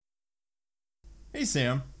Hey,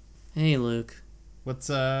 Sam. Hey, Luke. What's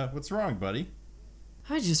wrong, buddy?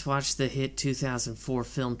 I just watched the hit 2004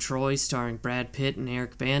 film Troy starring Brad Pitt and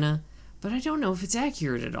Eric Bana, but I don't know if it's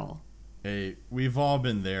accurate at all. Hey, we've all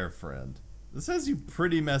been there, friend. This has you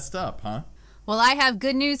pretty messed up, huh? Well, I have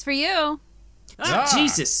good news for you.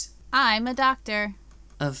 Jesus! I'm a doctor.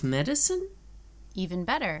 Of medicine? Even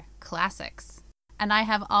better, classics. And I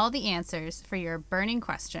have all the answers for your burning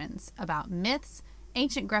questions about myths,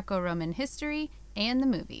 ancient Greco-Roman history, and the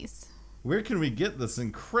movies. Where can we get this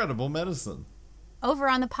incredible medicine? Over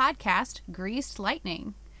on the podcast, Greased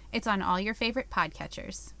Lightning. It's on all your favorite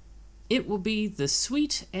podcatchers. It will be the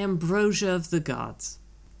sweet ambrosia of the gods.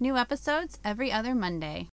 New episodes every other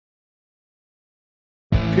Monday.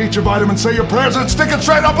 Eat your vitamins, say your prayers, and stick it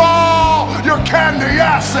straight up all your candy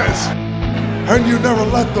asses! And you never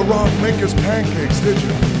let The Rock make his pancakes, did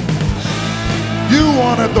you? You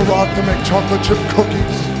wanted The Rock to make chocolate chip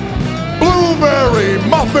cookies, blueberry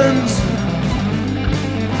muffins,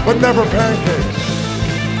 but never pancakes.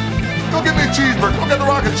 Go get me a cheeseburger. Go get The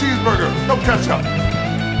Rock a cheeseburger. No ketchup.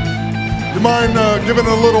 You mind giving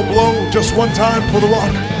it a little blow just one time for The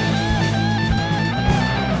Rock?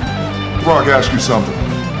 The Rock, ask you something.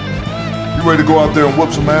 You ready to go out there and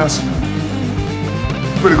whoop some ass?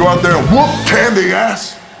 You ready to go out there and whoop candy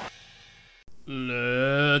ass?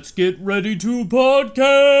 Let's get ready to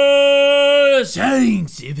podcast!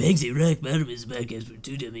 Hanks! If Hanks and Rock Bottom is a podcast where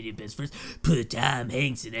two dumb best friends put Tom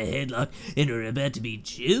Hanks in a headlock and are about to be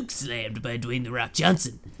joke slammed by Dwayne The Rock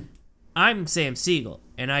Johnson. I'm Sam Siegel,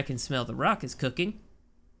 and I can smell The Rock is cooking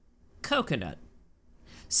coconut.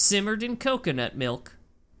 Simmered in coconut milk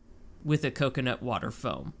with a coconut water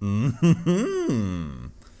foam.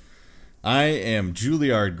 I am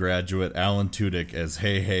Juilliard graduate Alan Tudyk as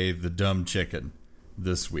Hey the Dumb Chicken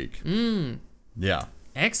this week. Yeah.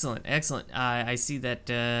 Excellent. I see that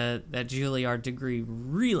that Juilliard degree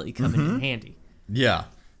really coming in handy. Yeah.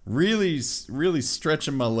 Really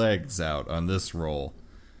stretching my legs out on this role.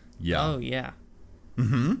 Yeah. Oh yeah.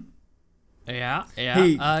 Yeah.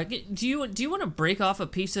 Hey. Do you want to break off a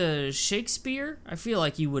piece of Shakespeare? I feel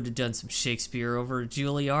like you would have done some Shakespeare over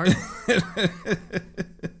Juilliard.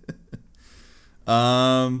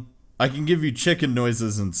 I can give you chicken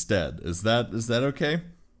noises instead. Is that okay?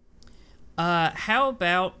 How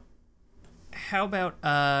about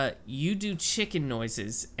you do chicken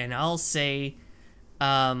noises and I'll say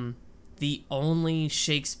the only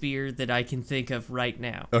Shakespeare that I can think of right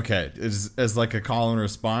now. Okay, as like a call and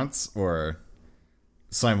response or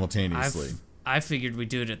simultaneously? I figured we'd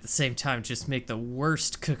do it at the same time, just make the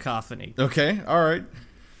worst cacophony. Okay, all right.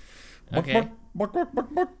 Okay. Buck, buck,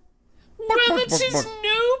 buck, buck. Well, it is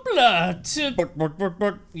nobler to... Buck, buck, buck,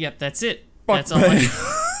 buck. Yep, that's it. Buck, That's all I...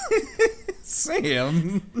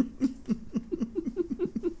 Sam.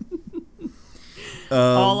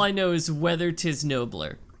 all I know is whether 'tis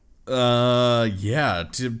nobler. Yeah,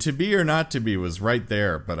 to be or not to be was right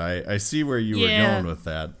there, but I see where you were going with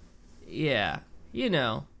that. Yeah, you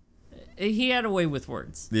know, he had a way with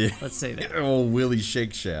words. Yeah. Let's say that. Old Willie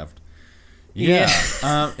Shake Shaft. Yeah.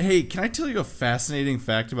 Hey, can I tell you a fascinating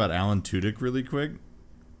fact about Alan Tudyk really quick?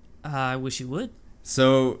 I wish you would.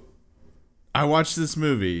 So, I watched this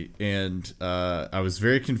movie, and I was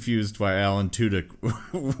very confused why Alan Tudyk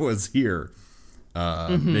was here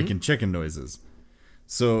making chicken noises.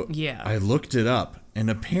 So, Yeah. I looked it up, and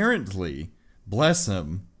apparently, bless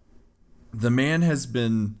him, the man has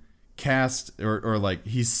been cast, or like,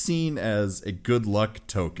 he's seen as a good luck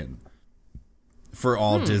token for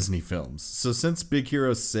all Disney films. So since Big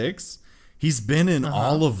Hero 6, he's been in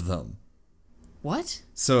all of them. What?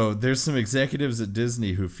 So there's some executives at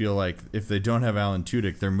Disney who feel like if they don't have Alan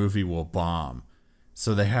Tudyk, their movie will bomb.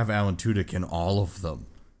 So they have Alan Tudyk in all of them.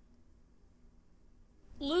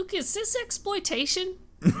 Luke, is this exploitation?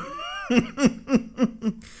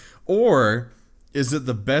 Or is it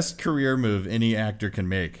the best career move any actor can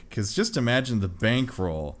make? Because just imagine the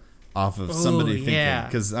bankroll off of somebody thinking, yeah.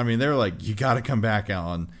 because I mean they're like, you got to come back,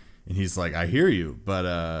 Alan, and he's like, I hear you, but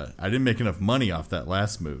I didn't make enough money off that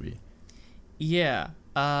last movie. Yeah.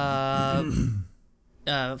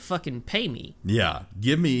 Fucking pay me. Yeah,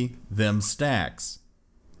 give me them stacks.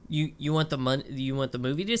 You want the money? You want the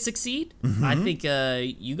movie to succeed? I think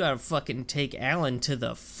you gotta fucking take Alan to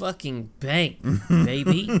the fucking bank,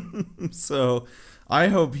 baby. So I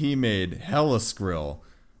hope he made hella skrill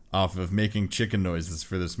off of making chicken noises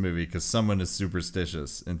for this movie, because someone is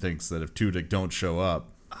superstitious and thinks that if Tudyk don't show up,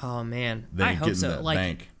 Oh man, then I he hope get in so. that Like,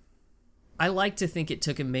 bank. I like to think it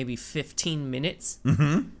took him maybe 15 minutes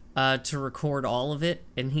to record all of it,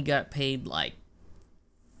 and he got paid like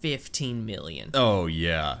 $15 million. Oh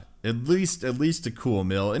yeah, at least a cool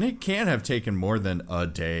meal, and it can have taken more than a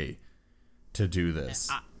day to do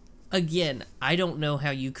this. Again, I don't know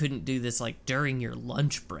how you couldn't do this like during your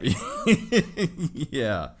lunch break.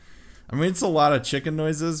 Yeah. I mean, it's a lot of chicken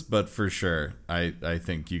noises, but for sure, I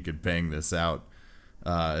think you could bang this out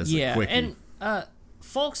as a quickie. And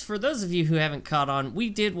folks, for those of you who haven't caught on, we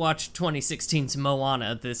did watch 2016's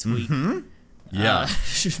Moana this week. Yeah.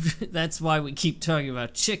 That's why we keep talking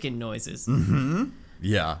about chicken noises.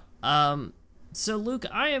 Yeah. So Luke,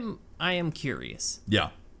 I am curious. Yeah.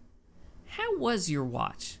 How was your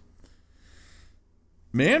watch?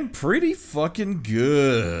 Man, pretty fucking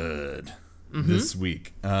good this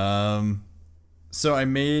week. So I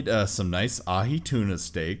made some nice ahi tuna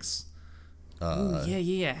steaks. Ooh,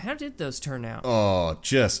 yeah. How did those turn out? Oh,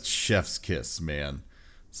 just chef's kiss, man.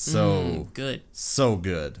 So good. So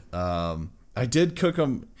good. I did cook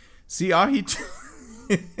them. See, ahi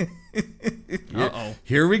Uh-oh.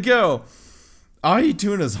 Here we go. Ahi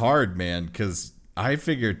tuna's hard, man, because I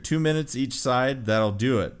figured 2 minutes each side, that'll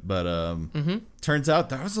do it. But turns out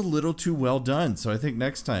that was a little too well done. So I think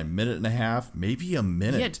next time, minute and a half, maybe a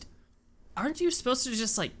minute. Yeah, aren't you supposed to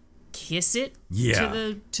just like kiss it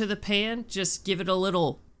to the pan? Just give it a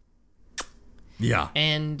little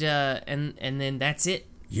and then that's it.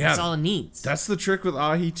 Yeah. That's all it needs. That's the trick with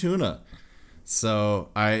ahi tuna. So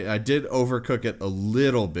I did overcook it a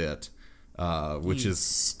little bit, which You is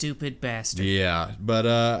stupid bastard. yeah. But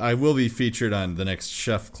I will be featured on the next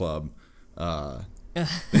Chef Club with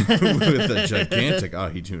a gigantic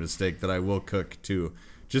ahi tuna steak that I will cook to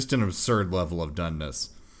just an absurd level of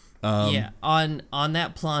doneness. Yeah, on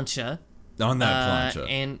that plancha. On that plancha.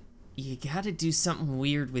 And you got to do something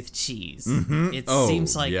weird with cheese. It Oh,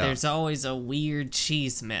 seems like yeah. there's always a weird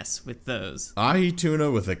cheese mess with those. Ahi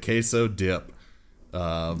tuna with a queso dip.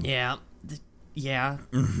 Yeah.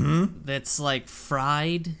 That's like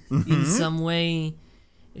fried in some way,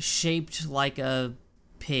 shaped like a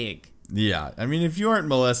pig. Yeah, I mean, if you aren't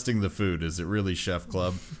molesting the food, is it really Chef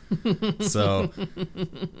Club? So,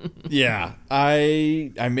 yeah,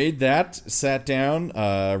 I made that, sat down.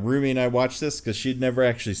 Rumi and I watched this because she'd never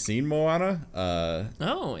actually seen Moana.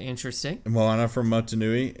 Oh, interesting. Moana from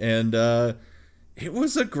Motunui, and it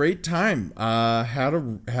was a great time. Had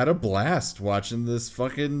a blast watching this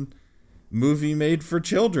fucking movie made for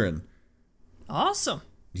children. Awesome.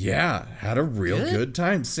 Yeah, had a real good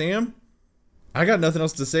time. Sam, I got nothing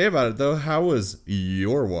else to say about it, though. How was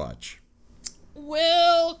your watch?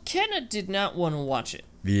 Well, Kenna did not want to watch it.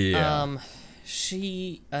 Yeah.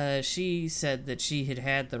 She said that she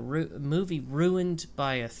had the movie ruined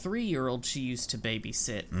by a 3-year-old she used to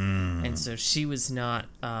babysit, and so she was not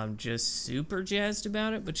just super jazzed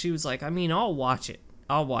about it. But she was like, I mean, I'll watch it.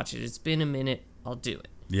 It's been a minute. I'll do it.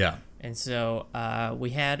 Yeah. And so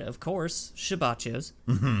we had, of course, shibachos,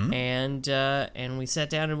 and we sat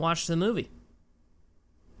down and watched the movie.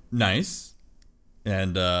 Nice.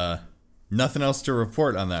 And nothing else to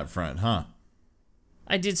report on that front, huh?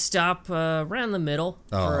 I did stop around the middle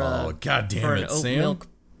Oh, God damn it, Sam.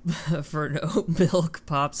 For an oat milk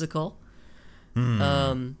popsicle.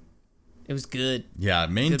 It was good. Yeah,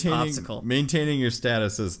 popsicle. maintaining your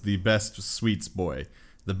status as the best sweets boy.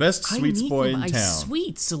 The best sweets I need boy in my town.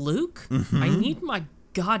 sweets, Luke. I need my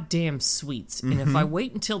goddamn sweets. And if I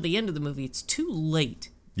wait until the end of the movie, it's too late.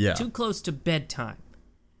 Yeah. Too close to bedtime.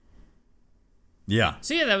 Yeah.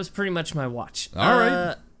 So yeah, that was pretty much my watch. All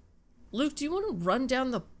right. Luke, do you want to run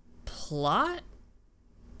down the plot?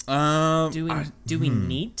 Do we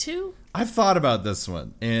need to? I've thought about this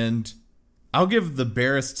one, and I'll give the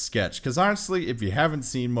barest sketch, because honestly, if you haven't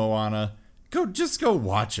seen Moana, just go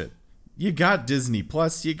watch it. You got Disney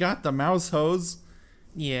Plus, you got the mouse hose.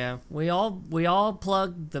 Yeah, we all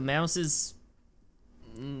plug the mouse's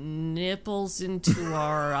nipples into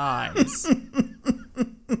our eyes.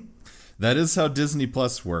 That is how Disney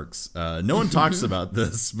Plus works. No one talks about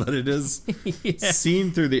this, but it is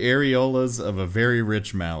seen through the areolas of a very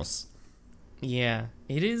rich mouse. Yeah,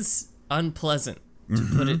 it is unpleasant, to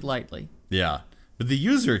put it lightly. Yeah, but the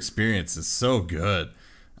user experience is so good.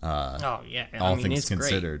 Oh yeah, all things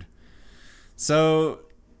considered. Great. So,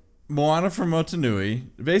 Moana from Motunui.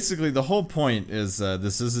 Basically, the whole point is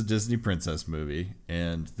this is a Disney princess movie,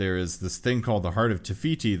 and there is this thing called the Heart of Te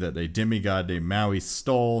Fiti that a demigod named Maui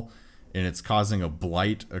stole, and it's causing a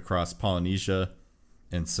blight across Polynesia.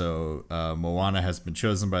 And so Moana has been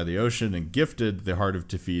chosen by the ocean and gifted the Heart of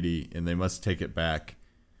Te Fiti, and they must take it back.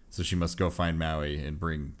 So she must go find Maui and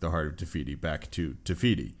bring the Heart of Te Fiti back to Te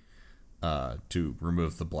Fiti to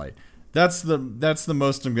remove the blight. That's the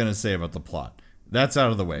most I'm going to say about the plot. That's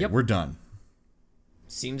out of the way. Yep. We're done.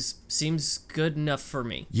 Seems good enough for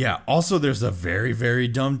me. Yeah, also there's a very, very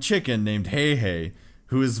dumb chicken named Hey Hey,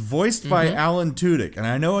 who is voiced by Alan Tudyk, and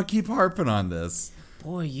I know I keep harping on this.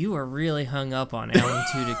 Boy, you are really hung up on Alan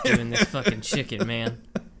Tudyk doing this fucking chicken, man.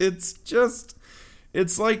 It's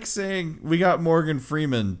like saying we got Morgan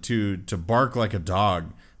Freeman to bark like a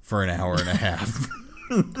dog for an hour and a half.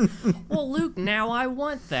 Well, Luke, now I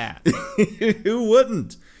want that. Who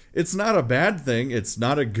wouldn't? It's not a bad thing. It's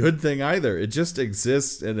not a good thing either. It just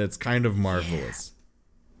exists, and it's kind of marvelous.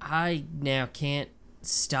 I now can't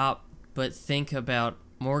stop but think about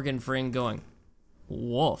Morgan Freeman going,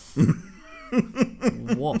 woof.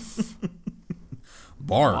 Woof.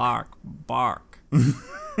 Bark. Bark.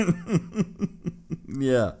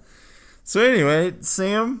 Yeah. So anyway,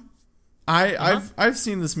 Sam, I've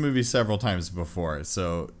seen this movie several times before,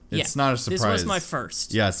 so it's not a surprise. This was my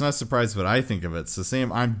first. Yeah, it's not a surprise what I think of it. So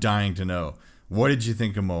Sam, I'm dying to know. What did you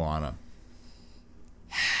think of Moana?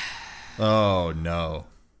 Oh no.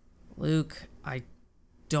 Luke, I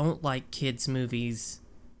don't like kids' movies.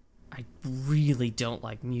 I really don't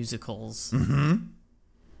like musicals. Mm-hmm.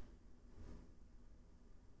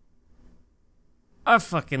 I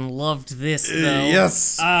fucking loved this, though.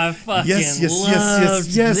 Yes. I fucking yes.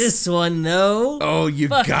 this one, though. Oh, you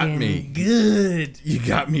fucking got me. Good. You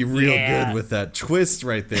got me real good with that twist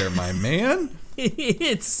right there, my man.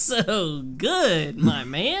 It's so good, my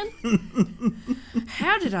man.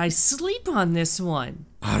 How did I sleep on this one?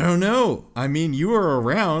 I don't know. I mean, you were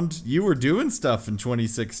around. You were doing stuff in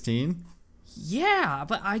 2016. Yeah,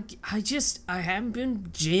 but I haven't been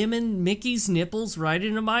jamming Mickey's nipples right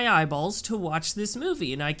into my eyeballs to watch this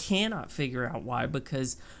movie, and I cannot figure out why,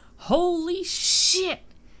 because holy shit,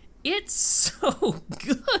 it's so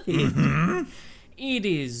good. Mm-hmm. It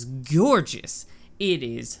is gorgeous. It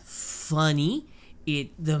is funny.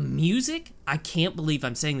 The music, I can't believe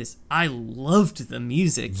I'm saying this. I loved the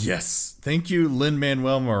music. Yes. Thank you,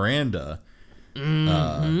 Lin-Manuel Miranda,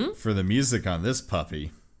 for the music on this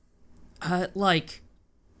puppy.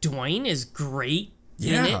 Dwayne is great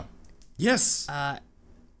in it. Yes.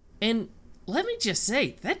 And let me just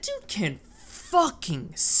say, that dude can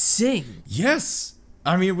fucking sing. Yes.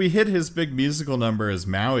 I mean, we hit his big musical number as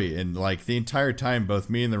Maui, and the entire time, both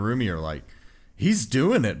me and the roomie are like, he's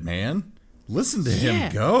doing it, man. Listen to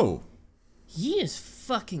him go. He is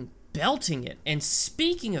fucking belting it. And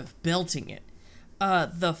speaking of belting it,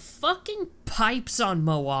 the fucking pipes on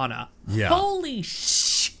Moana. Yeah. Holy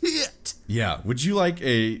shit. Yeah. Would you like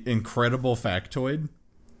a incredible factoid?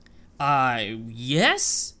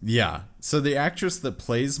 Yes. Yeah. So the actress that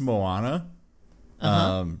plays Moana,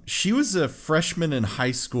 she was a freshman in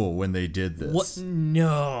high school when they did this. What?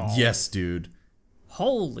 No. Yes, dude.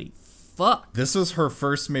 Holy fuck. This was her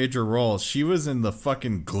first major role. She was in the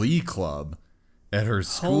fucking Glee Club at her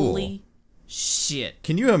school. Holy shit.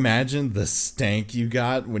 Can you imagine the stank you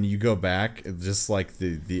got when you go back? Just like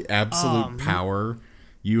the absolute power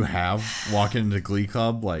you have walking into Glee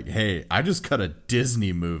Club. Like, hey, I just cut a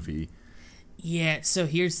Disney movie. Yeah, so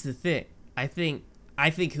here's the thing. I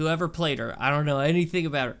think whoever played her, I don't know anything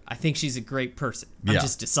about her. I think she's a great person. I'm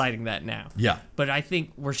just deciding that now. Yeah. But I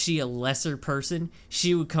think were she a lesser person,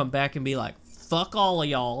 she would come back and be like, fuck all of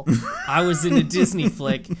y'all. I was in a Disney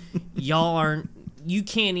flick. Y'all aren't. You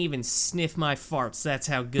can't even sniff my farts. That's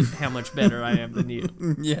how much better I am than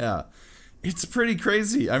you. Yeah. It's pretty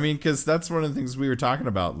crazy. I mean, because that's one of the things we were talking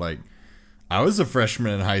about. Like, I was a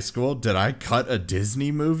freshman in high school. Did I cut a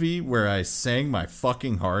Disney movie where I sang my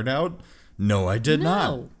fucking heart out? No, I did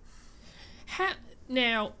not.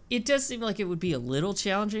 Now, it does seem like it would be a little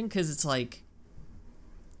challenging because it's like,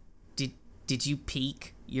 did you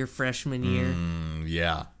peak your freshman year?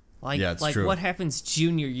 Yeah. Yeah, it's like true. What happens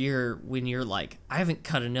junior year when you're like, I haven't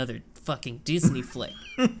cut another fucking Disney flick.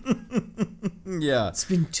 Yeah. It's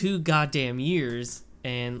been 2 goddamn years,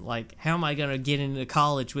 and like, how am I gonna get into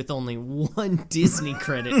college with only 1 Disney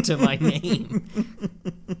credit to my name?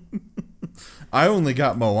 I only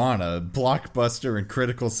got Moana, blockbuster and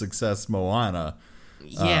critical success Moana.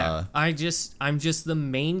 Yeah, I'm just the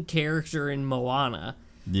main character in Moana.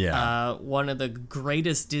 Yeah. One of the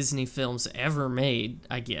greatest Disney films ever made,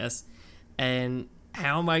 I guess. And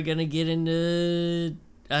how am I gonna get into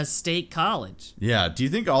a state college? Yeah. Do you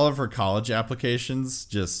think all of her college applications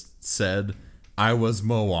just said, I was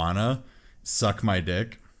Moana, suck my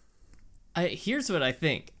dick? Here's what I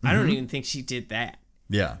think. I don't even think she did that.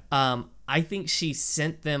 Yeah. I think she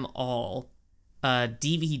sent them all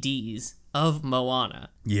DVDs of Moana.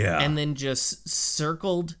 Yeah. And then just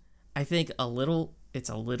circled, I think it's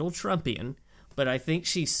a little Trumpian, but I think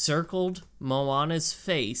she circled Moana's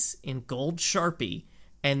face in gold Sharpie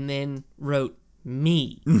and then wrote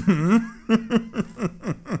me.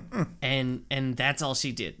 and that's all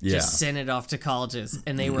she did. Yeah. Just sent it off to colleges,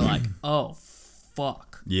 and they were like, "Oh,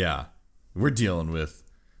 fuck." Yeah, we're dealing with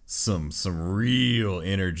some real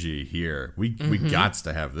energy here. We got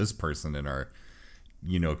to have this person in our,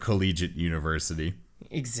 collegiate university.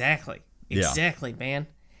 Exactly. Yeah. Exactly, man.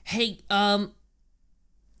 Hey,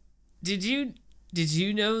 did you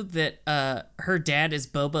know that her dad is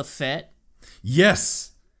Boba Fett?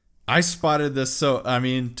 Yes, I spotted this. So, I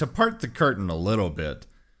mean, to part the curtain a little bit,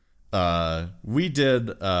 we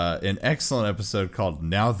did an excellent episode called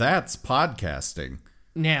Now That's Podcasting.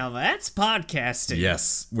 Now that's podcasting.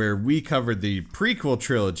 Yes, where we covered the prequel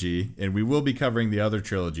trilogy, and we will be covering the other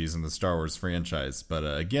trilogies in the Star Wars franchise. But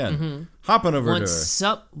again, hopping over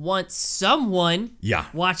Once someone Yeah.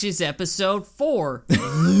 watches episode 4.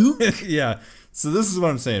 yeah. So this is what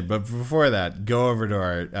I'm saying. But before that, go over to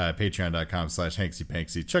our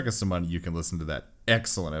patreon.com/HanksyPanksy. Chuck us some money. You can listen to that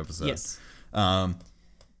excellent episode. Yes.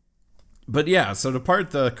 But yeah, so to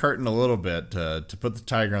part the curtain a little bit, to put the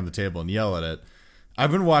tiger on the table and yell at it, I've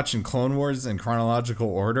been watching Clone Wars in chronological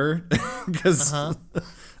order because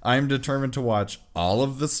I'm determined to watch all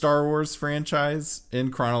of the Star Wars franchise in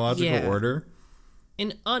chronological order.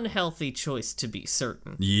 An unhealthy choice, to be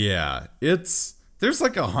certain. Yeah, there's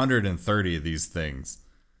like 130 of these things.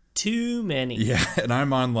 Too many. Yeah, and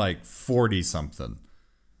I'm on like 40 something.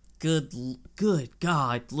 Good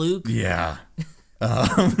God, Luke. Yeah.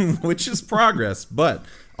 Which is progress. But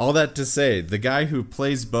all that to say, the guy who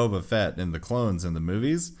plays Boba Fett in the clones in the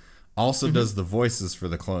movies also does the voices for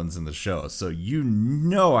the clones in the show. So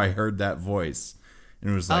I heard that voice.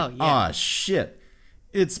 And it was like, shit,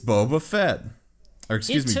 it's Boba Fett. Or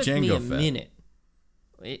excuse me, Jango Fett. It took me a minute.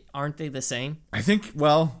 Aren't they the same? I think,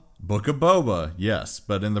 Book of Boba, yes.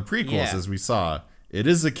 But in the prequels, as we saw, it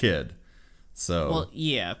is a kid. So. Well,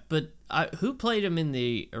 yeah, but who played him in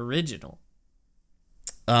the original?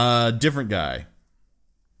 Different guy.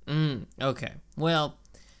 Okay. Well,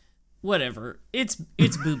 whatever. It's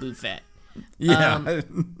Boo Boo Fett. Yeah.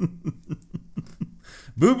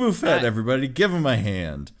 Boo Boo Fett, everybody. Give him a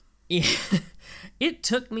hand. Yeah. It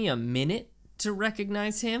took me a minute to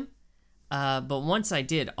recognize him. But once I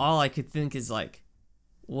did, all I could think is like,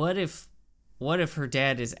 what if her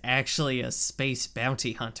dad is actually a space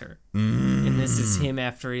bounty hunter? And this is him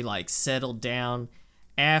after he like settled down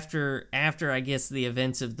after I guess the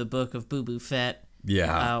events of the book of Boo Boo Fett.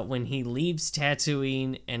 Yeah. When he leaves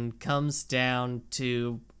Tatooine and comes down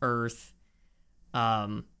to Earth,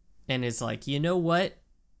 and is like, you know what?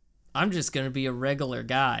 I'm just gonna be a regular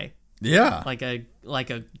guy. Yeah. Like a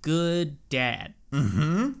good dad.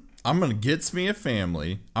 I'm gonna get me a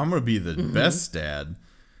family. I'm gonna be the best dad.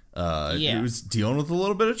 Who's dealing with a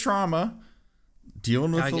little bit of trauma.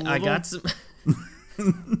 I got some.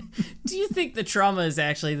 Do you think the trauma is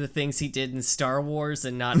actually the things he did in Star Wars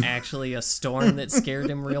and not actually a storm that scared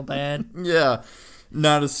him real bad? Yeah,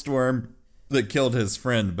 not a storm that killed his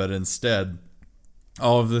friend, but instead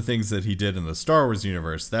all of the things that he did in the Star Wars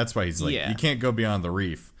universe. That's why he's like, you can't go beyond the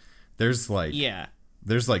reef. There's like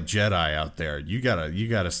Jedi out there. You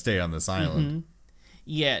gotta stay on this island.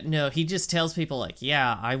 Yeah, no, he just tells people like,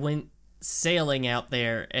 yeah, I went sailing out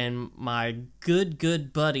there and my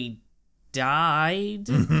good buddy died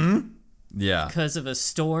Yeah, because of a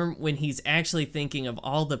storm, when he's actually thinking of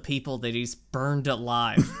all the people that he's burned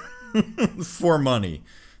alive. for money.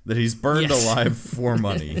 That he's burned alive for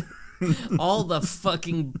money. All the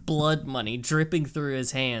fucking blood money dripping through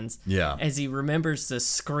his hands. Yeah. As he remembers the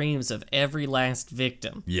screams of every last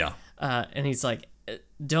victim. Yeah. And he's like,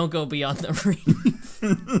 don't go beyond the reef.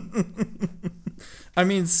 I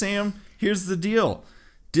mean, Sam, here's the deal.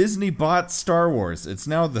 Disney bought Star Wars. It's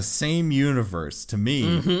now the same universe to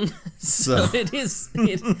me. So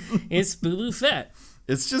it's Boo Boo Fett.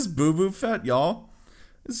 It's just Boo Boo Fett, y'all.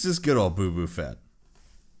 It's just good old Boo Boo Fett.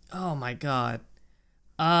 Oh my god.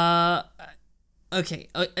 Okay.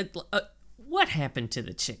 What happened to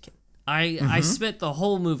the chicken? I spent the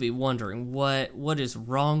whole movie wondering what is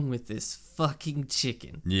wrong with this fucking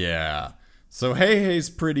chicken. Yeah. So Hey's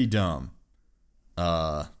pretty dumb.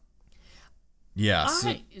 Yeah.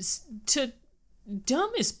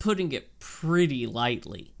 Dumb is putting it pretty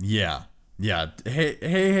lightly. Yeah. Yeah.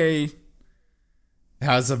 Hey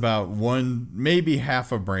has about maybe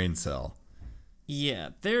half a brain cell. Yeah,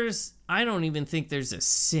 I don't even think there's a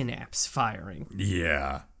synapse firing.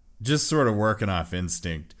 Yeah. Just sort of working off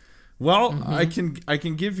instinct. Well, I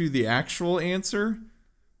can give you the actual answer,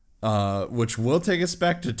 which will take us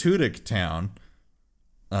back to Tudyk Town.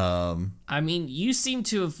 I mean, you seem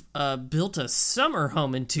to have built a summer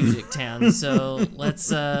home in Tudyk Town, so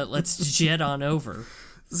let's jet on over.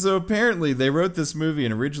 So apparently they wrote this movie,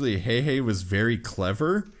 and originally Hey Hey was very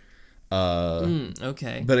clever.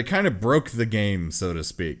 Okay. But it kind of broke the game, so to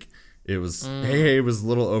speak. It was Hey Hey was a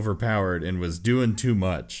little overpowered and was doing too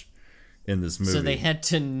much in this movie. So they had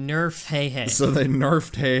to nerf Hey Hey. So they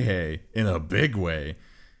nerfed Hey Hey in a big way.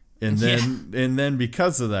 And then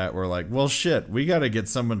because of that, we're like, well, shit, we got to get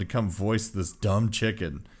someone to come voice this dumb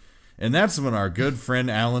chicken. And that's when our good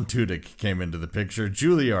friend Alan Tudyk came into the picture,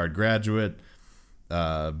 Juilliard graduate,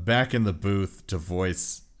 back in the booth to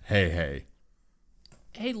voice Hey Hey.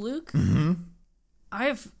 Hey, Luke. Mm-hmm.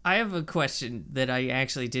 I have a question that I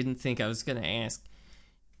actually didn't think I was going to ask.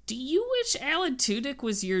 Do you wish Alan Tudyk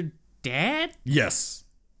was your dad? Yes.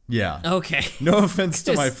 Yeah. Okay. No offense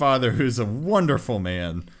to my father, who's a wonderful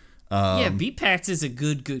man. Yeah, B-Pats is a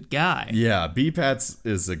good guy. Yeah, B-Pats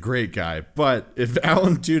is a great guy. But if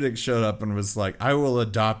Alan Tudyk showed up and was like, I will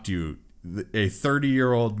adopt you, a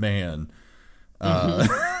 30-year-old man. I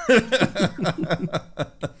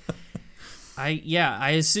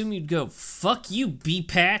assume you'd go, fuck you,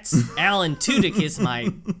 B-Pats. Alan Tudyk is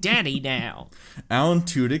my daddy now. Alan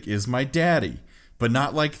Tudyk is my daddy. But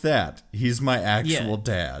not like that. He's my actual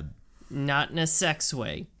dad. Not in a sex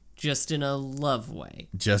way. Just in a love way.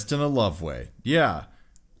 Just in a love way. Yeah.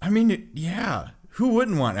 I mean, yeah. Who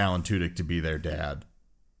wouldn't want Alan Tudyk to be their dad?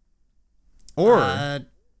 Or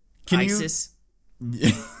can ISIS.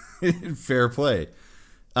 You fair play.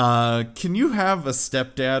 Can you have a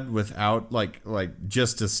stepdad without like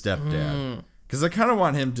just a stepdad? Because I kind of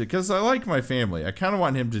want him to. Because I like my family. I kind of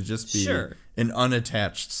want him to just be an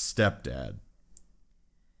unattached stepdad.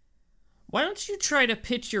 Why don't you try to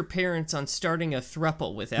pitch your parents on starting a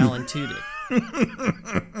throuple with Alan Tudyk?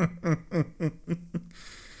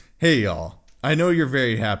 Hey, y'all. I know you're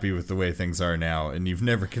very happy with the way things are now, and you've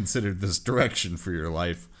never considered this direction for your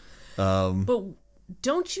life. But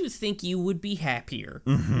don't you think you would be happier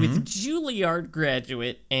with Juilliard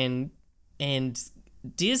graduate and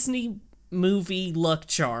Disney movie luck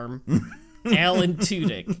charm Alan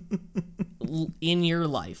Tudyk in your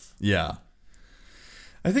life? Yeah.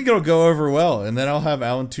 I think it'll go over well, and then I'll have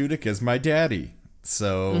Alan Tudyk as my daddy.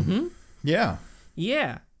 So, yeah.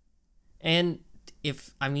 Yeah. And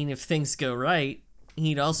if things go right,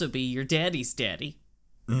 he'd also be your daddy's daddy.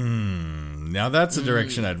 Now that's a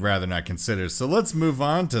direction I'd rather not consider. So let's move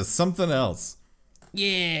on to something else.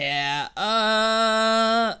 Yeah.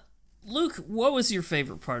 Luke, what was your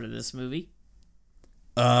favorite part of this movie?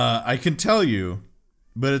 I can tell you,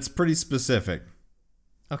 but it's pretty specific.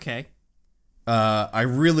 Okay. I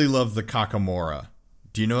really love the Kakamora.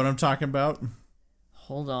 Do you know what I'm talking about?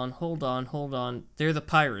 Hold on. They're the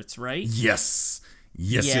pirates, right? Yes.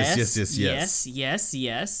 Yes.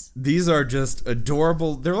 These are just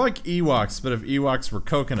adorable. They're like Ewoks, but if Ewoks were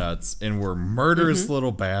coconuts and were murderous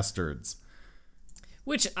little bastards.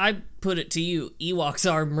 Which, I put it to you, Ewoks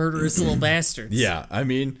are murderous little bastards. Yeah, I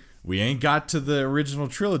mean, we ain't got to the original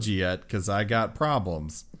trilogy yet, because I got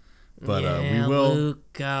problems. But we will.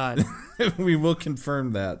 Luke, God. We will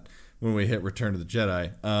confirm that when we hit Return of the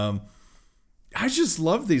Jedi. I just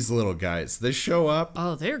love these little guys. They show up.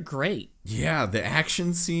 Oh, they're great. Yeah, the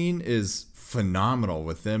action scene is phenomenal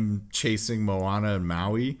with them chasing Moana and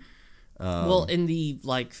Maui. Well, in the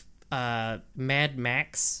Mad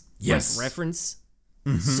Max reference,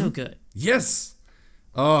 so good. Yes.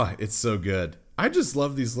 Oh, it's so good. I just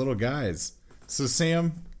love these little guys. So,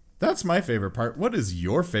 Sam, that's my favorite part. What is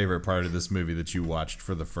your favorite part of this movie that you watched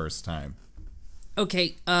for the first time?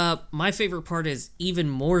 Okay, my favorite part is even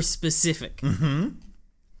more specific.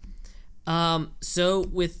 So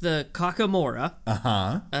with the Kakamora,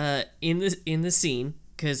 in the scene,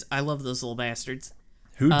 because I love those little bastards.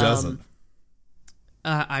 Who doesn't?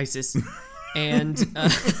 ISIS, and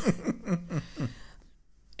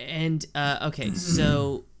okay,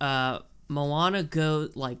 so Moana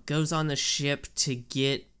goes on the ship to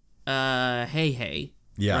get Hey Hey,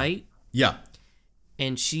 right? Yeah.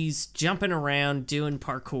 And she's jumping around doing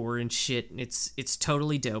parkour and shit, and it's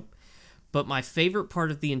totally dope. But my favorite part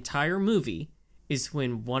of the entire movie is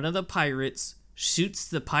when one of the pirates shoots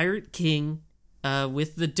the Pirate King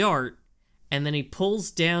with the dart, and then he pulls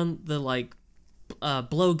down the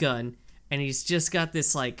blowgun, and he's just got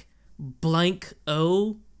this blank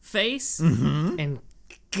O face, and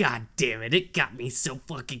god damn it got me so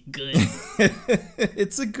fucking good.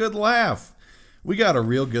 It's a good laugh. We got a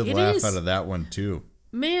real good laugh out of that one too.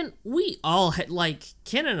 Man, we all had,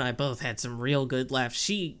 Ken and I both had some real good laughs.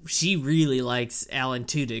 She really likes Alan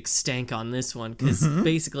Tudyk's stank on this one, because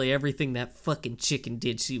basically everything that fucking chicken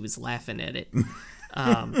did, she was laughing at it.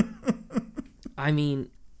 I'm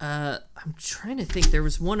trying to think. There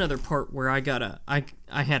was one other part where I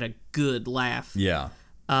had a good laugh. Yeah.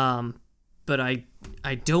 but I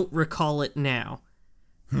don't recall it now.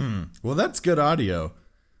 Well, that's good audio.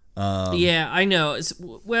 Yeah, I know.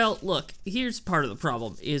 Well, look, here's part of the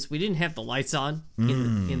problem is we didn't have the lights on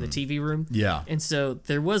in the TV room. Yeah. And so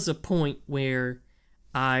there was a point where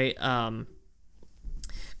I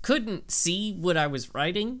couldn't see what I was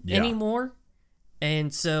writing anymore.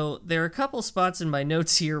 And so there are a couple spots in my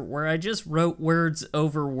notes here where I just wrote words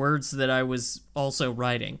over words that I was also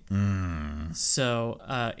writing. So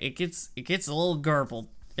it gets a little garbled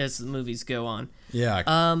as the movies go on. Yeah.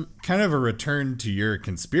 Kind of a return to your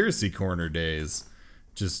conspiracy corner days,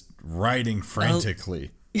 just writing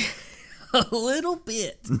frantically. A little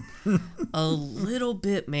bit. A little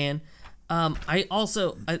bit, man. I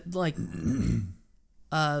also like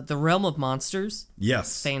The Realm of Monsters.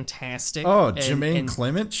 Yes. Fantastic. Oh, Jermaine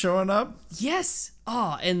Clement showing up? Yes.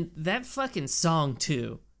 Oh, and that fucking song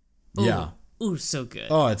too. Ooh. Yeah. Ooh, so good.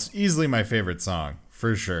 Oh, it's easily my favorite song,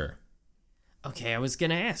 for sure. Okay, I was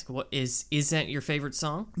gonna ask, what is that your favorite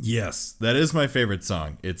song? Yes, that is my favorite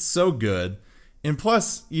song. It's so good. And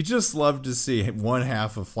plus, you just love to see one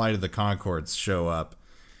half of Flight of the Conchords show up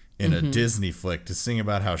in a Disney flick to sing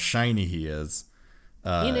about how shiny he is.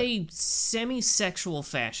 In a semi-sexual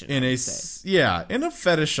fashion. In a in a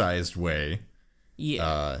fetishized way.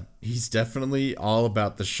 Yeah. He's definitely all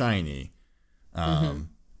about the shiny.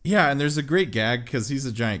 Yeah, and there's a great gag because he's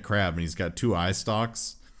a giant crab and he's got 2 eye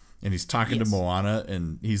stalks. And he's talking to Moana,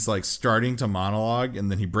 and he's like starting to monologue,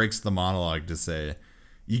 and then he breaks the monologue to say,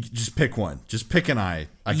 "You just pick one, just pick an eye.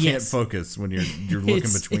 I can't focus when you're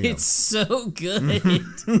looking between them." It's so good.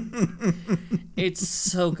 It's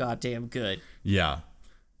so goddamn good. Yeah,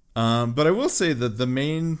 but I will say that the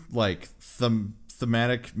main like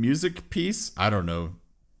thematic music piece, I don't know,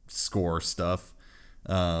 score stuff.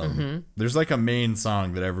 There's like a main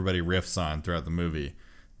song that everybody riffs on throughout the movie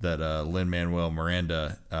that Lin-Manuel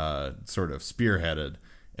Miranda sort of spearheaded,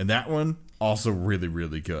 and that one also really,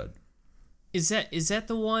 really good. Is that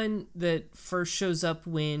the one that first shows up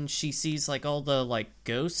when she sees like all the like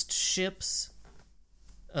ghost ships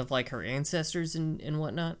of like her ancestors and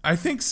whatnot? I think so.